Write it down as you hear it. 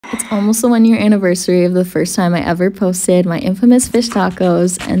It's almost the 1 year anniversary of the first time I ever posted my infamous fish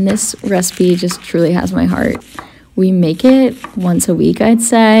tacos, and this recipe just truly has my heart. We make it once a week, I'd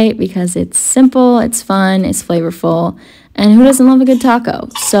say, because it's simple, it's fun, it's flavorful, and who doesn't love a good taco?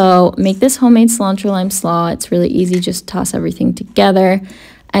 So make this homemade cilantro lime slaw. It's really easy, just toss everything together,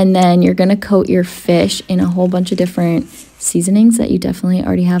 and then you're gonna coat your fish in a whole bunch of different seasonings that you definitely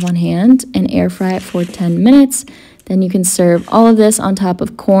already have on hand and air fry it for 10 minutes. Then you can serve all of this on top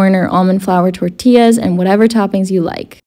of corn or almond flour tortillas and whatever toppings you like.